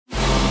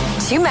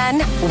Two men,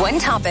 one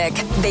topic.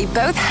 They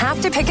both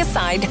have to pick a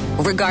side,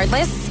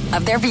 regardless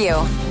of their view.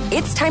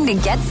 It's time to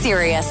get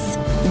serious.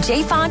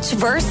 Jay Fotsch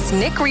versus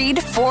Nick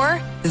Reed for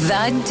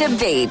The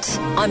Debate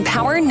on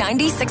Power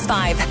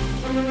 96.5.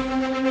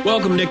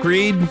 Welcome, Nick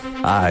Reed.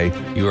 Hi.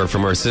 You are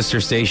from our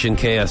sister station,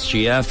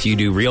 KSGF. You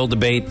do real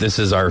debate. This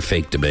is our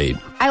fake debate.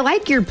 I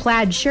like your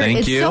plaid shirt. Thank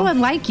it's you. so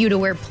unlike you to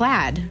wear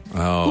plaid.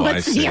 Oh,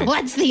 I see.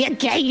 What's the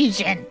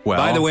occasion? Well,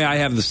 By the way, I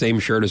have the same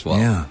shirt as well.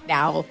 yeah.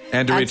 Now,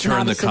 And to that's return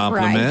not the a surprise.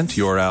 compliment,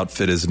 your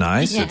outfit is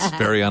nice. Yeah. It's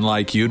very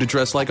unlike you to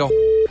dress like a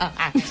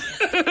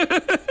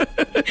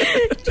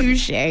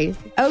Touche.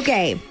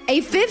 Okay.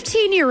 A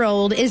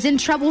 15-year-old is in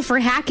trouble for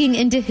hacking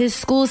into his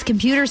school's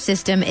computer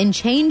system and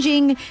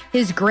changing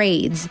his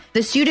grades.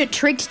 The student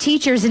tricked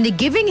teachers into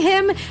giving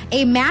him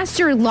a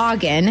master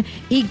login.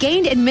 He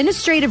gained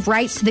administrative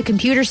rights to the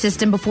computer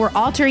system before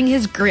altering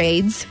his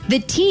grades. The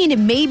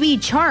teen may be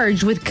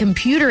charged with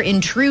computer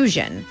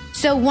intrusion.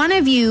 So one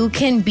of you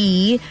can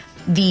be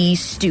the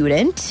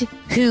student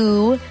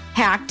who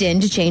hacked in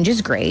to change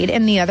his grade,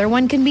 and the other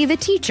one can be the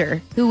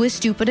teacher who was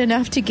stupid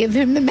enough to give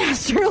him the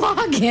master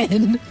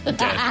login.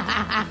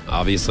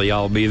 Obviously,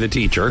 I'll be the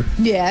teacher.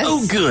 Yes.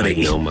 Oh, goody.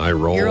 I know my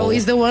role. You're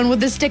always the one with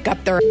the stick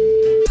up there.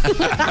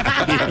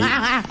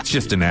 It's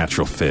just a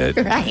natural fit.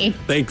 Right.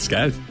 Thanks,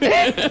 guys.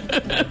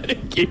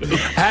 Thank you.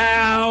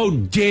 How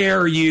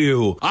dare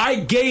you? I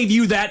gave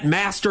you that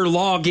master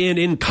login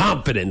in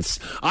confidence.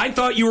 I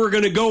thought you were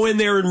going to go in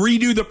there and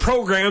redo the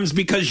programs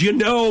because you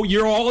know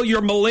you're all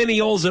your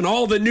millennials and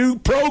all the new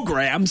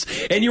programs,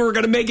 and you were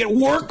going to make it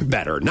work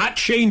better, not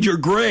change your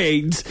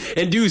grades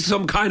and do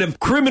some kind of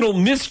criminal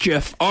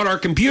mischief on our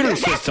computer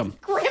system.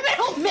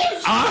 Criminal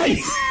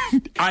mischief.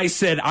 I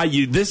said,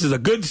 this is a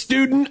good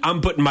student.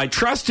 I'm putting my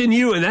trust in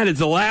you, and that is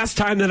the last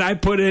time that I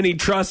put any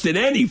trust in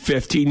any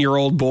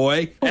 15-year-old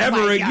boy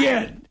ever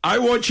again. I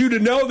want you to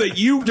know that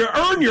to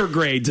earn your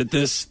grades at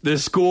this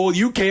school,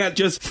 you can't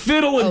just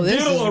fiddle and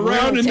diddle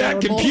around in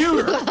that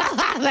computer.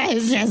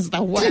 This is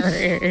the word.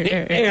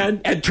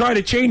 and try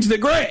to change the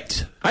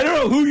grades. I don't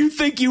know who you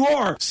think you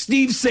are.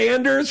 Steve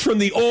Sanders from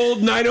the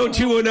old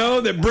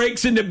 90210 that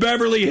breaks into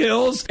Beverly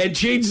Hills and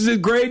changes his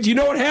grades. You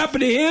know what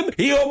happened to him?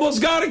 He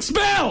almost got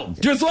expelled,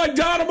 just like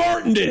Donna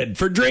Martin did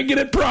for drinking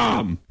at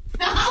prom.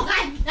 Oh,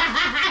 my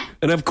God.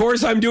 And, of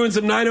course, I'm doing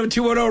some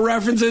 90210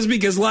 references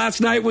because last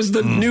night was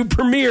the new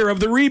premiere of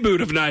the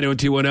reboot of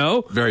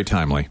 90210. Very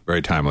timely.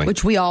 Very timely.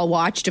 Which we all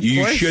watched, of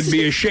You course. should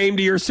be ashamed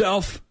of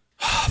yourself.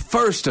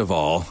 First of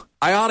all,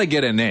 I ought to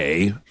get an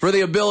A for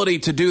the ability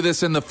to do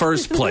this in the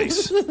first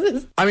place.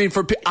 I mean,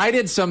 I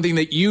did something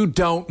that you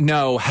don't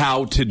know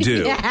how to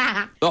do.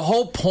 Yeah. The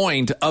whole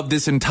point of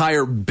this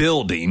entire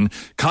building,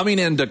 coming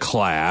into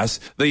class,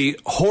 the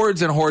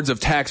hordes and hordes of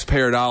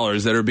taxpayer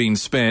dollars that are being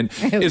spent,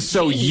 is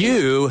so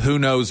you, who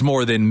knows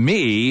more than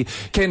me,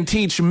 can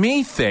teach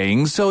me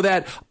things so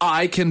that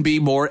I can be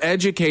more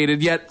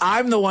educated, yet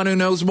I'm the one who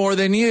knows more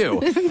than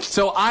you.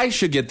 So I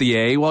should get the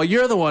A while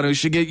you're the one who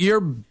should get your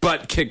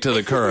butt kicked to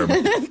the curb.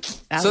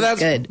 So that's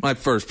good. my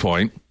first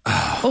point.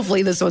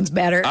 Hopefully this one's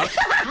better.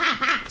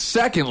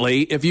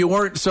 Secondly, if you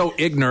weren't so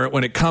ignorant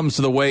when it comes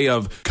to the way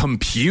of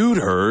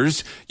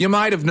computers, you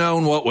might have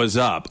known what was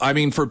up. I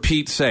mean, for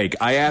Pete's sake,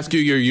 I asked you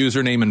your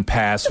username and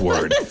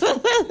password.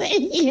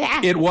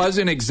 Yeah. It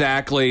wasn't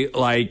exactly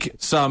like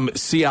some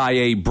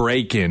CIA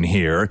break-in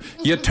here.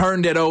 You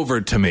turned it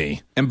over to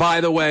me. And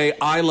by the way,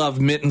 I love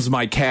Mittens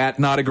my cat,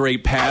 not a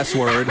great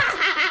password.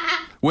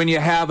 When you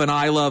have an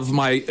I love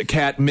my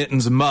cat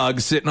Mittens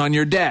mug sitting on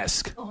your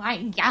desk. Oh,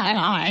 my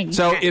God.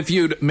 So if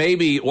you'd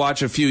maybe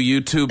watch a few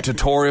YouTube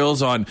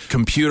tutorials on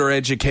computer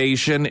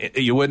education,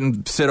 you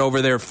wouldn't sit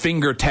over there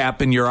finger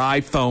tapping your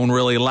iPhone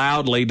really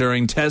loudly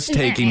during test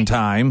taking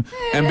time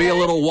and be a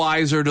little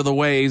wiser to the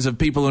ways of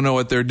people who know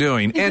what they're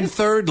doing. And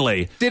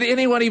thirdly, did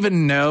anyone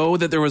even know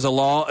that there was a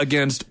law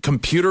against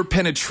computer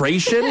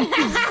penetration?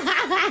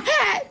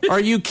 Are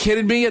you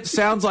kidding me? It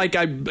sounds like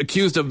I'm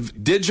accused of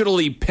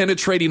digitally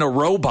penetrating a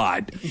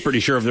robot. I'm pretty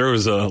sure if there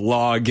was a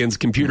law against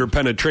computer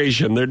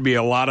penetration, there'd be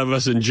a lot of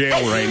us in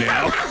jail right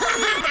now.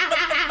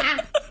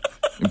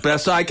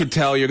 Best I could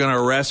tell, you're going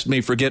to arrest me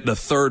for getting to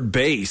third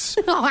base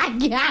Oh, my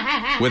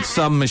God. with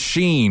some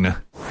machine.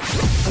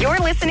 You're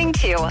listening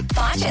to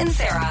Fotsch and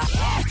Sarah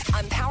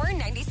on Power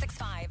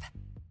 96.5.